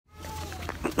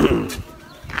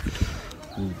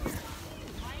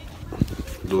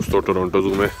दोस्तों Toronto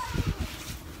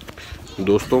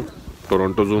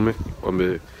zoo में और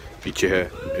मेरे पीछे है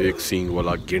एक सींग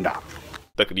वाला गेंडा।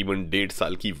 तकरीबन 1.5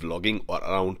 साल की व्लॉगिंग और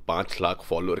अराउंड 5 लाख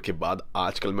फॉलोअर के बाद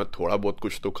आजकल मैं थोड़ा बहुत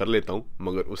कुछ तो कर लेता हूँ,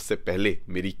 मगर उससे पहले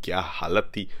मेरी क्या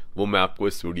हालत थी वो मैं आपको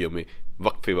इस वीडियो में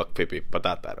वक्फे पे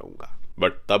बताता रहूँगा।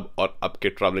 बट तब और अब के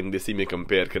ट्रैवलिंग देसी में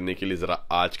कंपेयर करने के लिए ज़रा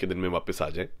आज के दिन में वापस आ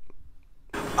जाएं।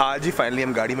 आज ही फाइनली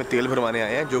हम गाड़ी में तेल भरवाने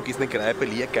आए हैं, जो कि इसने किराए पे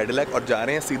लिया कैडिलैक, और जा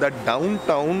रहे हैं सीधा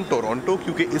डाउनटाउन टोरंटो,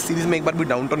 क्योंकि इस सीरीज़ में एक बार भी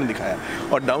डाउनटाउन नहीं दिखाया।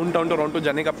 और डाउनटाउन टोरंटो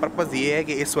जाने का पर्पज़ ये है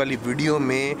कि इस वाली वीडियो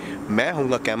में मैं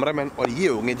होऊंगा कैमरामैन और ये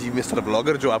होंगे जी मिस्टर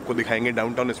ब्लॉगर, जो आपको दिखाएंगे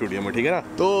डाउनटाउन इस वीडियो में, ठीक है ना।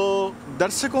 तो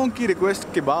दर्शकों की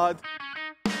रिक्वेस्ट के बाद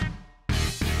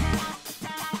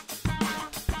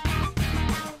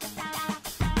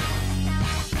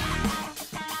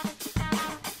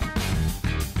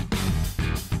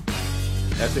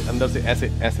ऐसे अंदर से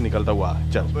ऐसे निकलता हुआ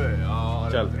चल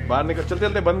बाहर निकल,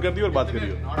 चलते बंद कर दियो और बात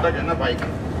करियो। नाटक है ना भाई,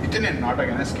 इतने नाटक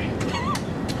है ना इसके।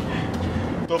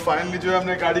 तो फाइनली जो है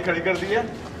हमने गाड़ी खड़ी कर दी है।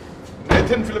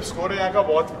 नेथन फिलिप्स स्क्वायर है यहाँ का,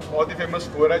 बहुत ही फेमस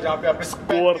स्क्वायर है, जहाँ पे आपने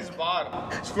 35 बार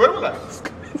स्क्वायर बोला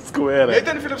स्क्वायर है।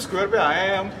 नेथन फिलिप्स स्क्वायर पे आए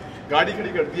हैं हम, गाड़ी खड़ी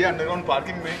कर दी है अंडरग्राउंड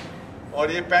पार्किंग में,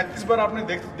 और ये 35 बार आपने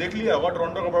देख लिया होगा।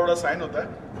 टोरंटो का बड़ा साइन होता है,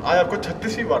 आज आपको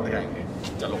 36वीं बार दिखाएंगे।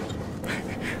 चलो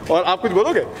और आप कुछ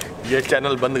बोलोगे? ये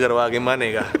चैनल बंद करवा के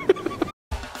मानेगा।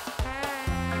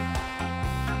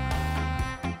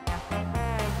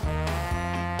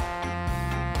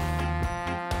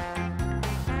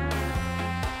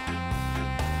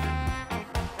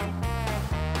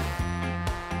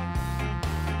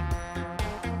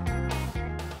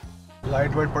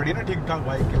 लाइट वाइट पड़ी ना ठीक ठाक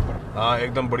बाइक के ऊपर। हाँ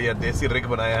एकदम बढ़िया, देसी रिग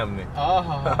बनाया है हमने।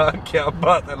 हाँ क्या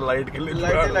बात है, लाइट के लिए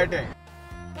लाइटें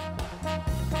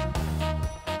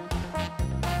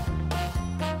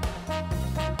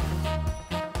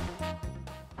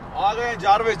आ गए।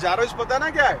 जारविस पता है ना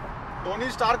क्या है? टोनी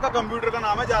स्टार्क का कंप्यूटर का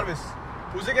नाम है जारविस,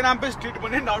 उसी के नाम पे स्ट्रीट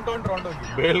बनी डाउनटाउन टोरंटो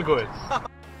की। बिल्कुल।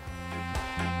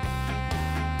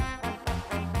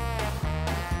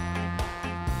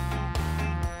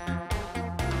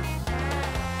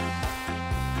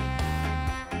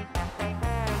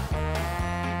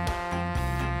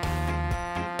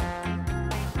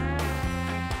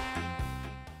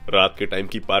 रात के टाइम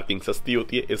की पार्किंग सस्ती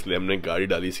होती है, इसलिए हमने गाड़ी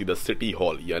डाली सीधा सिटी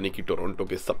हॉल यानी कि टोरंटो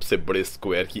के सबसे बड़े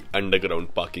स्क्वायर की अंडरग्राउंड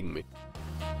पार्किंग में।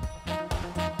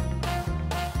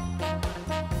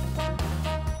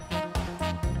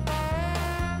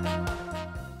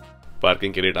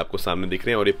 पार्किंग के रेट आपको सामने दिख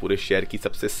रहे हैं और ये पूरे शहर की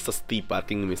सबसे सस्ती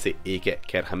पार्किंग में से एक है।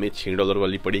 खैर हमें $6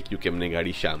 वाली पड़ी क्योंकि हमने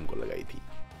गाड़ी शाम को लगाई थी।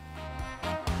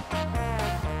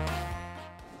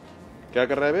 क्या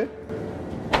कर रहा है बे?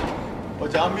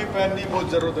 पजामी पहननी बहुत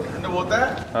जरूरत है, ठंड होता है।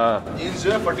 हाँ जीन्स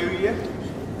जो है फटी हुई है।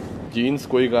 जीन्स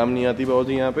कोई काम नहीं आती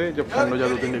बाबूजी यहाँ पे, जब ठंड हो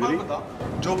जाती है 3 डिग्री।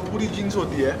 जो पूरी जीन्स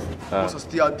होती है वो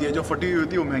सस्ती आती है, जो फटी हुई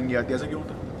होती है वो महंगी आती है। ऐसा क्यों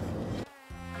होता है?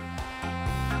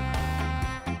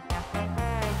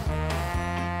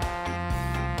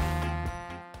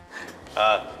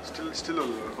 स्टिल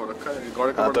हो रखा है।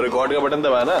 रिकॉर्ड का तो रिकॉर्ड का बटन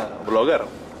दबा ना ब्लॉगर।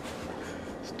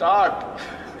 स्टार्ट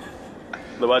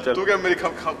दबा चल। तू क्या मेरी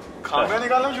खामियां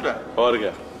निकालना में जुटा है? और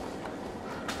क्या,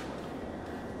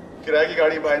 किराए की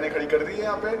गाड़ी भाई ने खड़ी कर दी है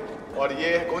यहाँ पे। और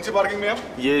ये कौन सी पार्किंग में हम?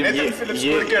 ये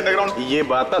अंडरग्राउंड। ये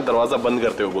बात ना दरवाजा बंद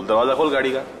करते हो बोल, दरवाजा खोल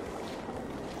गाड़ी का।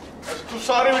 तू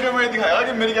सारे वीडियो में दिखाएगा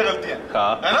कि मेरी क्या गलती है।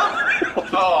 हाँ है ना?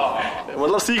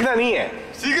 मतलब सीखना नहीं है,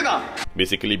 सीखना।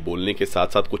 बेसिकली बोलने के साथ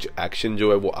साथ कुछ एक्शन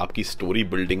जो है वो आपकी स्टोरी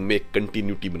बिल्डिंग में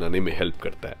कंटिन्यूटी बनाने में हेल्प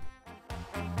करता है।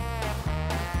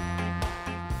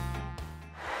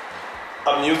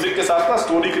 अब म्यूजिक के साथ ना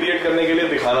स्टोरी क्रिएट करने के लिए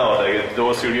दिखाना होता है कि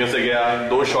जो सीढ़ियों से गया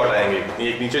 2 शॉट आएंगे,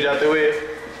 एक नीचे जाते हुए,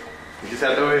 नीचे से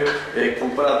आते हुए, एक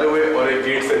ऊपर आते हुए और एक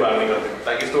गेट से बाहर निकलते हुए,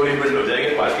 ताकि स्टोरी बिल्ड हो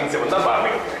जाएगी। पार्किंग से बंदा बाहर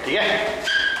निकलता है, ठीक है।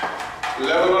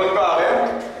 लेवल 1 का आ गया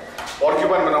और क्यों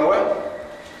बना हुआ है,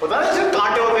 पता है ऐसे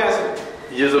कांटे होते हैं ऐसे।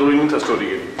 ये जरूरी नहीं था स्टोरी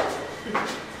के लिए।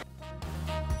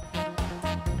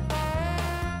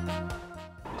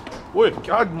 ओए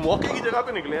क्या मौके की जगह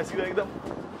पे निकले हैं सीधा एकदम।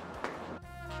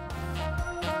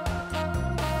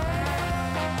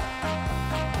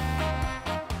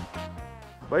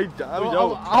 भाई जा भी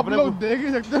जाओ। आप लोग देख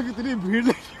ही सकते हो कितनी भीड़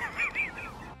लगी।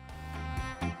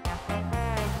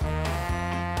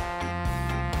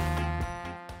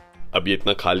 अब ये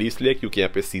इतना खाली इसलिए क्योंकि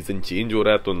यहाँ पे सीजन चेंज हो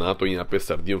रहा है, तो ना तो यहाँ पे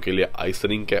सर्दियों के लिए आइस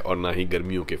रिंक है और ना ही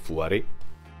गर्मियों के फुवारे।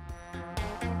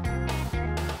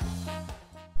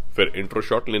 फिर इंट्रो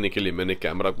शॉट लेने के लिए मैंने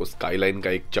कैमरा को स्काईलाइन का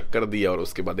एक चक्कर दिया और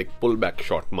उसके बाद एक पुल बैक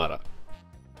शॉट मारा।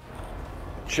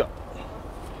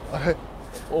 अरे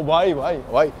ओ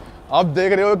भाई आप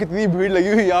देख रहे हो कितनी भीड़ लगी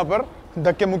हुई यहाँ पर,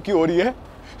 धक्के मुक्की हो रही है।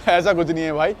 ऐसा कुछ नहीं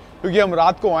है भाई, क्योंकि हम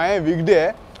रात को आए हैं, वीकडे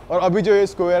है, और अभी जो ये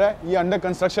स्क्वायर है ये अंडर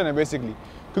कंस्ट्रक्शन है बेसिकली,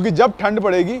 क्योंकि जब ठंड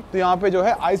पड़ेगी तो यहाँ पे जो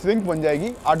है आइस रिंक बन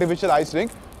जाएगी, आर्टिफिशियल आइस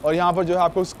रिंक, और यहाँ पर जो है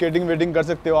आपको स्केटिंग वेटिंग कर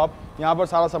सकते हो आप, यहाँ पर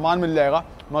सारा सामान मिल जाएगा।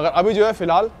 मगर अभी जो है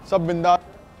फिलहाल सब बिंदास,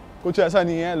 कुछ ऐसा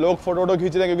नहीं है, लोग फोटो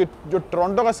खींच रहे हैं, क्योंकि जो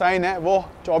टोरंटो का साइन है वो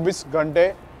 24 घंटे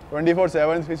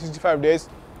 24/7 365 डेज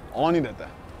ऑन ही रहता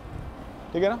है,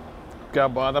 ठीक है ना। क्या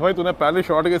बात है भाई, तूने पहले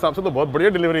शॉट के हिसाब से तो बहुत बढ़िया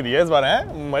डिलीवरी दी है इस बार,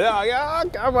 है मजा आ गया।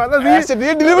 क्या बात है, ऐसे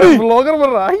दी डिलीवरी, ब्लॉगर बन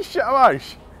रहा है,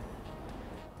 शाबाश।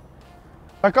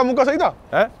 धक्का मुक्का सही था,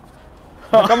 है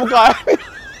धक्का मुक्का आया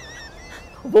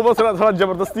वो बस थोड़ा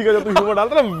जबरदस्ती का जो तू ह्यूमर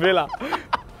डालता ना वेला।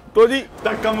 तो जी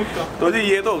धक्का मुक्का। तो जी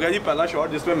ये तो हो गया जी पहला शॉट,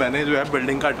 जिसमें मैंने जो है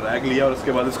बिल्डिंग का ड्रैग लिया और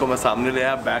उसके बाद इसको मैं सामने ले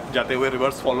आया, बैक जाते हुए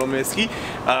रिवर्स फॉलो में इसकी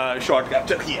शॉट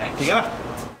कैप्चर किया है, ठीक है ना।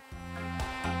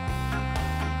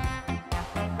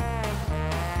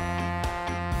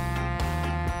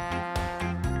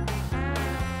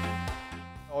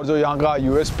 और जो यहाँ का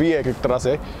यूएसपी है एक तरह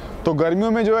से, तो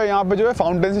गर्मियों में जो है यहाँ पे जो है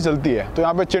फाउंटेन से चलती है, तो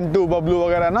यहाँ पे चिंटू बबलू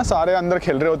वगैरह ना सारे अंदर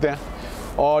खेल रहे होते हैं।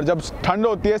 और जब ठंड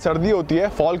होती है, सर्दी होती है,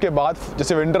 फॉल के बाद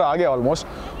जैसे विंटर आ गया ऑलमोस्ट,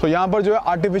 तो यहाँ पर जो है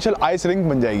आर्टिफिशियल आइस रिंक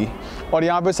बन जाएगी, और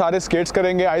यहाँ पे सारे स्केट्स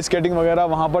करेंगे, आइस स्केटिंग वगैरह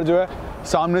वहाँ पर जो है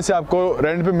सामने से आपको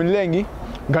रेंट पे मिल जाएंगी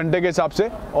घंटे के हिसाब से,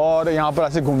 और यहाँ पर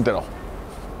ऐसे घूमते रहो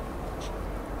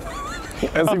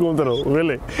ऐसे घूमते रहो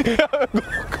वेले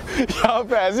यहाँ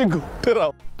पे ऐसे घूमते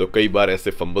रहो। तो कई बार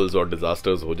ऐसे फंबल्स और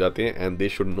डिजास्टर्स हो जाते हैं and they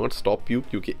should not stop you,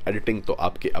 क्योंकि एडिटिंग तो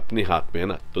आपके अपने हाथ में है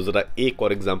ना। तो जरा एक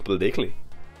और एग्जांपल देख लें।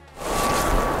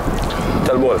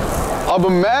 चल बोल। अब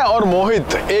मैं और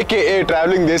मोहित AKA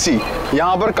ट्रैवलिंग देसी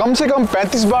यहाँ पर कम से कम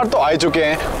 35 बार तो आ चुके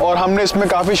हैं, और हमने इसमें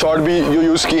काफी शॉट भी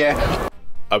यूज किए हैं।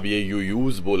 अब ये यू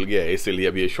यूज बोल गया है, इसलिए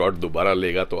अब ये शॉट दोबारा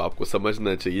लेगा, तो आपको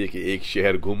समझना चाहिए कि एक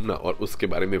शहर घूमना और उसके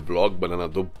बारे में व्लॉग बनाना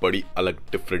दो बड़ी अलग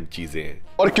डिफरेंट चीजें हैं।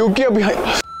 और क्योंकि अभी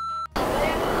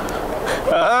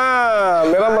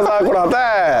मेरा मजाक उड़ाता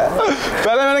है।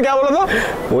 पहले मैंने क्या बोला था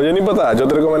मुझे नहीं पता, जो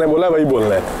तेरे को मैंने बोला वही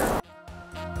बोलना है।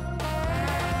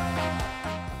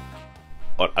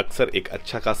 और अक्सर एक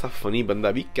अच्छा खासा फनी बंदा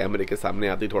भी कैमरे के सामने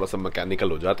आते ही थोड़ा सा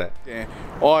मैकेनिकल हो जाता है।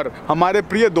 और हमारे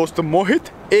प्रिय दोस्त मोहित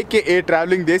AKA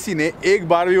ट्रैवलिंग देसी ने एक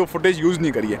बार भी वो फुटेज यूज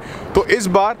नहीं करी है, तो इस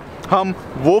बार हम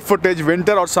वो फुटेज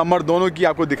विंटर और समर दोनों की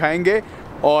आपको दिखाएंगे,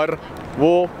 और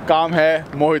वो काम है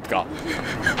मोहित का।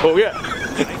 हो गया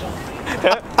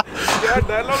यार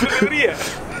डायलॉग डिलीवरी है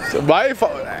भाई,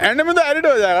 एंड में तो एडिट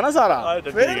हो जाएगा ना सारा।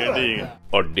 ठीक है।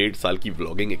 और 1.5 साल की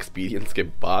व्लॉगिंग एक्सपीरियंस के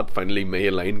बाद फाइनली मैं ये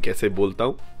लाइन कैसे बोलता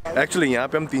हूँ। एक्चुअली यहाँ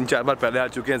पे हम 3-4 बार पहले आ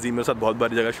चुके हैं, जी मेरे साथ बहुत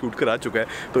बारी जगह शूट कर आ चुका है,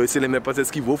 तो इसीलिए मेरे पास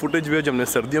इसकी वो फुटेज भी है जो हमने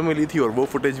सर्दियों में ली थी, और वो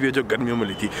फुटेज भी है जो गर्मियों में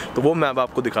ली थी। तो वो मैं अब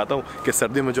आपको दिखाता हूँ कि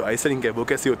सर्दियों में जो आइस रिंक है वो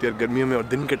कैसी होती है, और गर्मियों में और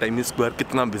दिन के टाइम स्क्वायर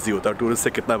कितना बिजी होता है, टूरिस्ट से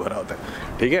कितना भरा होता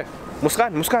है। ठीक है,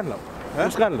 मुस्कान मुस्कान लाओ,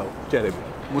 मुस्कान लाओ चेहरे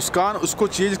पे। मुस्कान उसको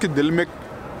चीज के दिल में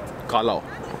काला हो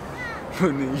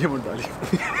नहीं, ये मत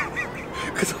डालिए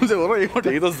कसम से बोल रहा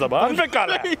हूं, ये तो जबान पे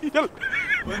काला है।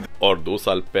 और 2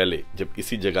 साल पहले जब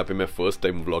इसी जगह पे मैं फर्स्ट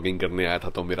टाइम व्लॉगिंग करने आया था,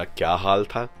 तो मेरा क्या हाल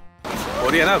था।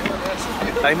 और ये ना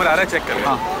टाइमर आ रहा है, चेक कर।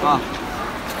 हाँ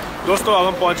दोस्तों अब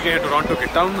हम पहुंच गए हैं टोरंटो के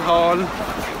टाउन हॉल।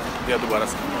 या दोबारा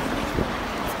से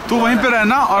तू वहीं पे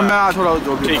रहना और मैं थोड़ा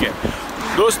जो भी। ठीक है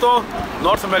दोस्तों,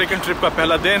 नॉर्थ अमेरिकन ट्रिप का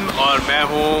पहला दिन और मैं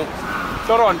हूँ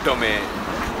टोरंटो में।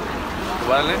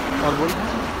 दोबारा लें और बोल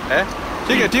है।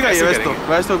 ठीक है, ये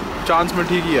वैसे तो चांस में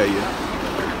ठीक ही आई है,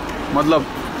 मतलब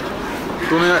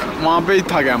तूने वहाँ पे ही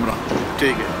था कैमरा।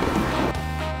 ठीक है,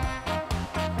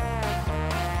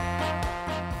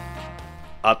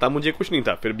 आता मुझे कुछ नहीं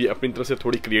था, फिर भी अपनी तरफ से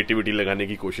थोड़ी क्रिएटिविटी लगाने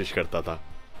की कोशिश करता था।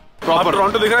 प्रॉपर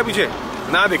टोरंटो दिख रहा है पीछे,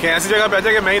 ना दिखे ऐसी जगह पे आ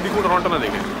जाए कि मैं ही दिखूं, टोरंटो ना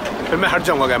दिखे, फिर मैं हट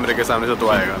जाऊंगा कैमरे के सामने से, तो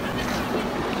आएगा।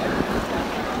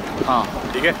 हाँ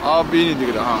ठीक है, आप भी नहीं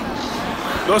दिख रहा। हाँ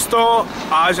दोस्तों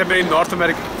आज है मेरी नॉर्थ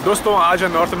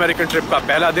अमेरिकन ट्रिप का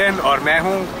पहला दिन और मैं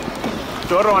हूँ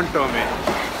टोरंटो में।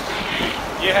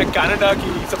 ये है कनाडा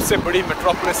की सबसे बड़ी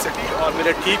मेट्रोपोलिस सिटी, और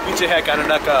मेरे ठीक पीछे है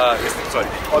कनाडा का, सॉरी,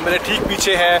 और मेरे ठीक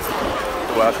पीछे है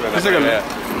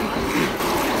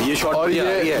ये शॉट, और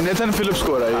ये नेथन फिलिप्स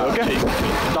स्क्वायर है।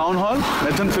 Okay, town hall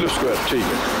Nathan Philips square. ठीक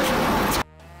है,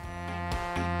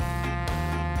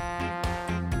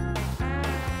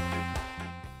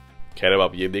 खैर अब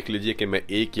आप ये देख लीजिए कि मैं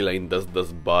एक ही लाइन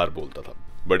 10-10 बार बोलता था,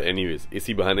 बट एनीवेज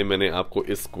इसी बहाने मैंने आपको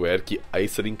इस स्क्वायर की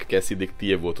आइस रिंक कैसी दिखती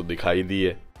है वो तो दिखाई दी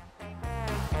है।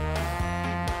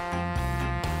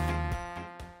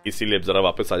 इसीलिए अब जरा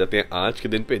वापस आ जाते हैं आज के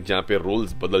दिन पे, जहां पे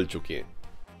रोल्स बदल चुके हैं।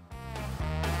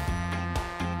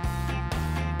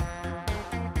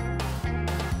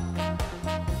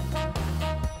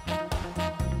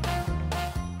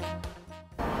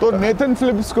 तो नेथन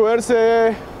फिलिप्स स्क्वायर से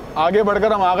आगे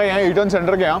बढ़कर हम आ गए हैं ईटन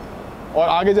सेंटर के यहाँ, और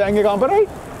आगे जाएंगे कहाँ पर भाई?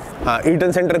 हाँ,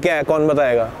 ईटन सेंटर क्या है कौन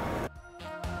बताएगा?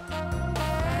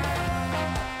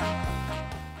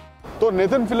 तो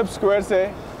नेथन फिलिप्स स्क्वायर से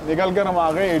निकल कर हम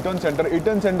आ गए ईटन सेंटर।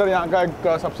 ईटन सेंटर यहाँ का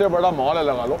एक सबसे बड़ा मॉल है,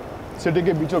 लगा लो, सिटी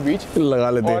के बीचों बीच लगा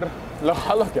लेते और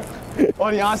लगा लो क्या।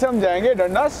 और यहाँ से हम जाएंगे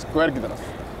डंडा स्क्वायर की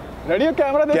तरफ। रेडी हो?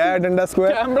 कैमरा देसी? क्या है डंडा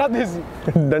स्क्वायर? कैमरा देसी।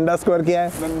 डंडा स्क्वायर क्या है?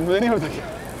 मुझे नहीं पता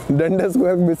क्या। डंडा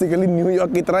स्क्वायर बेसिकली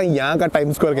न्यूयॉर्क की तरह यहाँ का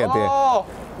टाइम स्क्वायर कहते हैं।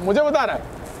 मुझे बता रहा है।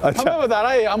 अच्छा, हमें बता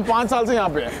रहा है, हम 5 साल से यहाँ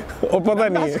पे हैं। और पता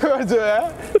नहीं है। स्क्वायर जो है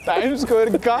टाइम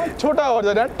स्क्वायर का छोटा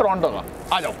वर्जन है टोरंटो का।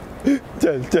 आ जाओ।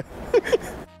 चल चल।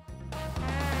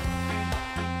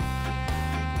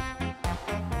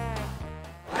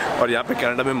 और यहाँ पे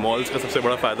कनाडा में मॉल्स का सबसे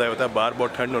बड़ा फायदा होता है, बाहर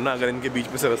बहुत ठंड हो ना, अगर इनके बीच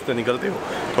में से रास्ते निकलते हो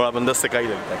थोड़ा बंदा सिकाई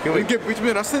लगता है। क्यों इनके बीच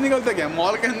में रास्ते निकलते क्या?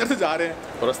 मॉल के अंदर से जा रहे हैं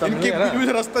और रास्ता इनके बीच में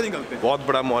से रास्ता निकलते हैं। बहुत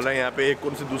बड़ा मॉल है यहाँ पे, एक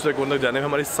कोने से दूसरे कोने तक जाने में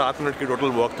हमारी 7 मिनट की टोटल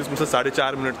वॉक थी, इसमें से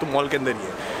 4.5 मिनट तो मॉल के अंदर ही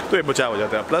है, तो ये बचाव हो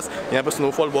जाता है। प्लस यहाँ पे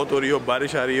स्नोफॉल बहुत हो रही हो,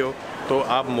 बारिश आ रही हो, तो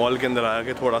आप मॉल के अंदर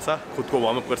आके थोड़ा सा खुद को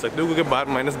वार्म अप कर सकते हो, क्योंकि बाहर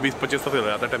 -20-25 तक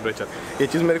जाता है टेम्परेचर। ये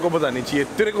चीज़ मेरे को बतानी चाहिए,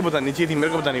 तेरे को बतानी चाहिए थी,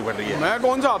 मेरे को बतानी पड़ रही है। मैं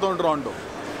कौन सा आता हूँ टोरंटो?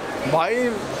 भाई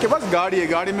के पास गाड़ी है,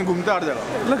 गाड़ी में घूमता हर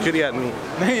जगह। लग्जरी आदमी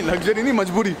नहीं, लग्जरी नहीं,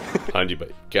 मजबूरी। हाँ जी भाई,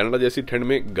 कनाडा जैसी ठंड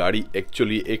में गाड़ी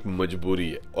एक्चुअली एक मजबूरी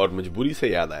है। और मजबूरी से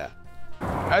याद आया,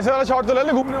 ऐसे वाला शॉट तो ले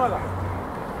ले घूमने वाला।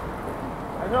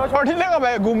 ऐसे वाला शॉट ही लेगा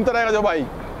भाई, घूमता रहेगा जो भाई।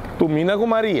 तू मीना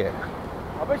कुमारी है?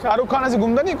 अबे शाहरुख खान ऐसे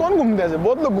घूमता नहीं, कौन घूमते हैं ऐसे?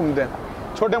 बहुत लोग घूमते हैं,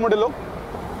 छोटे मोटे लोग।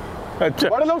 अच्छा,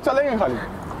 बड़े लोग चलेंगे खाली।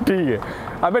 ठीक है।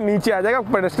 अबे नीचे आ जाएगा,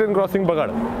 पेडेस्ट्रियन क्रॉसिंग पकड़।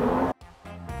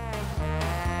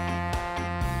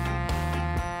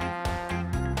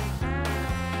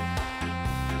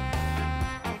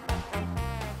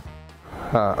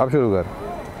 हाँ, अब शुरू कर।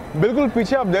 बिल्कुल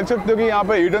पीछे आप देख सकते हो कि यहाँ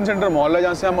पे ईडन सेंटर मॉल है,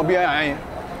 जहाँ से हम अभी आए हैं।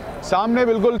 सामने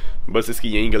बिल्कुल बस इसकी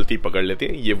यही गलती पकड़ लेते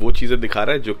हैं। ये वो चीजें दिखा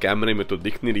रहा है जो कैमरे में तो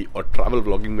दिख नहीं रही, और ट्रैवल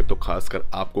व्लॉगिंग में तो खासकर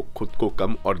आपको खुद को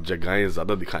कम और जगहें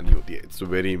ज्यादा दिखानी होती है। इट्स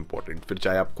वेरी इंपॉर्टेंट, फिर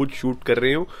चाहे आप खुद शूट कर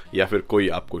रहे हो या फिर कोई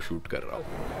आपको शूट कर रहा हो।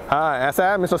 हाँ,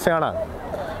 ऐसा है मिस्टर सियाना।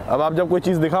 अब आप जब कोई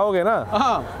चीज़ दिखाओगे ना,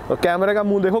 हाँ, तो कैमरे का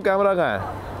मुंह देखो, कैमरा कहाँ है।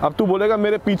 अब तू बोलेगा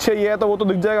मेरे पीछे ये है तो वो तो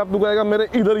दिख जाएगा, अब तू कहेगा मेरे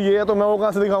इधर ये है तो मैं वो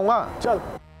कहाँ से दिखाऊंगा? चल।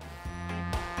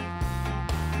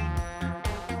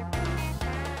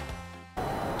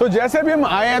 तो जैसे भी हम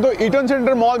आए हैं, तो ईटन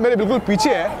सेंटर मॉल मेरे बिल्कुल पीछे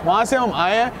है, वहाँ से हम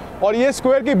आए हैं और ये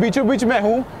स्क्वायर के बीचों बीच मैं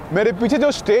हूँ। मेरे पीछे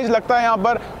जो स्टेज लगता है यहाँ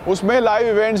पर, उसमें लाइव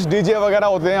इवेंट्स, डीजे वगैरह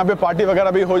होते हैं, यहाँ पे पार्टी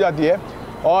वगैरह भी हो जाती है।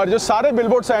 और जो सारे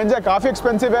बिलबोर्ड साइंस है काफ़ी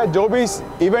एक्सपेंसिव है। जो भी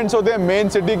इवेंट्स होते हैं मेन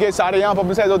सिटी के, सारे यहाँ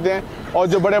पब्लिसाइज होते हैं, और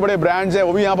जो बड़े बड़े ब्रांड्स हैं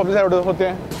वो भी यहाँ पब्लिसाइज होते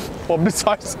हैं।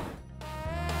 पब्लिसाइज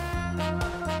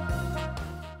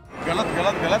गलत।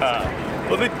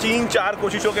 तो फिर 3-4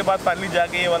 कोशिशों के बाद फाइनली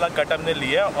जाके ये वाला कट हमने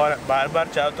लिया, और बार बार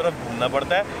चारों तरफ घूमना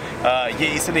पड़ता है ये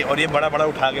इसलिए। और ये बड़ा बड़ा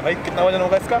उठा के, भाई कितना वजन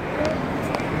होगा इसका?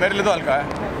 मेरे लिए तो हल्का है।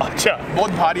 अच्छा,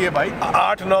 बहुत भारी है भाई,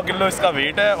 8-9 किलो इसका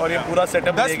वेट है। और ये पूरा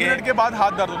सेटअप 10 मिनट के बाद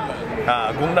हाथ दर्द होता है।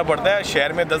 हाँ, घूमना पड़ता है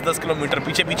शहर में 10-10 किलोमीटर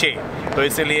पीछे पीछे, तो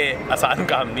इसीलिए आसान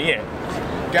काम नहीं है।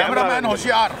 कैमरामैन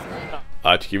होशियार।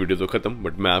 आज की वीडियो तो खत्म,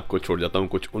 बट मैं आपको छोड़ जाता हूँ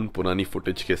कुछ उन पुरानी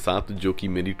फुटेज के साथ जो कि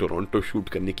मेरी टोरंटो शूट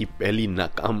करने की पहली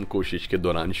नाकाम कोशिश के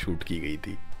दौरान शूट की गई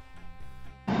थी।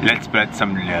 Let's spread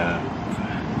some love.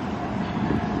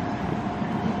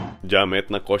 जहाँ मैं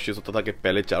इतना कॉशियस होता था कि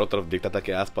पहले चारों तरफ देखता था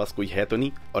कि आसपास कोई है तो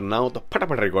नहीं, और ना हो तो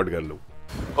फटाफट रिकॉर्ड कर लूँ।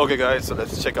 Okay guys, so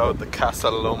let's check out the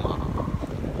castle Loma.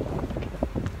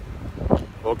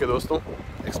 Okay दोस्तों,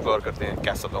 एक्सप्लोर करते हैं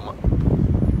castle Loma.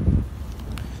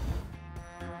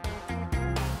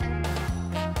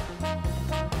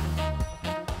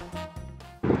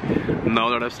 Now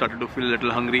that I've started to feel a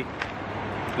little hungry,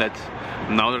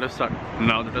 now that I've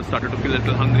started to feel a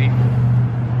little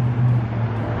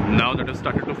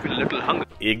hungry.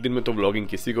 एक दिन में तो vlogging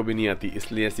किसी को भी नहीं आती,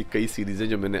 इसलिए ऐसी कई सीरीज है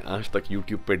जो मैंने आज तक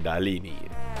YouTube पे डाली ही नहीं है।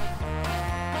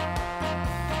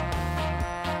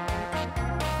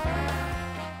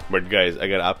 बट गाइज,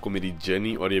 अगर आपको मेरी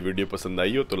जर्नी और ये वीडियो पसंद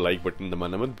आई हो तो लाइक बटन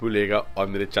दबाना मत भूलिएगा, और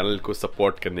मेरे चैनल को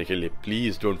सपोर्ट करने के लिए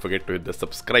please don't forget to hit the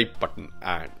subscribe button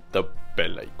and the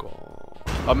bell icon.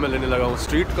 अब मैं लेने लगा हूँ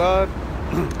स्ट्रीट कार।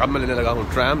 अब मैं लेने लगा हूँ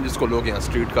ट्रैम, जिसको लोग यहाँ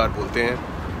स्ट्रीट कार बोलते हैं।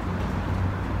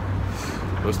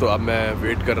 दोस्तों, अब मैं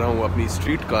वेट कर रहा हूँ अपनी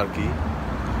स्ट्रीट कार की।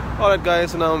 Alright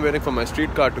guys, so now I'm waiting for my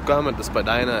street car to come at the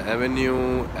Spadina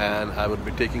Avenue, and I would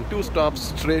be taking 2 stops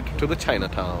straight to the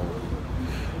Chinatown.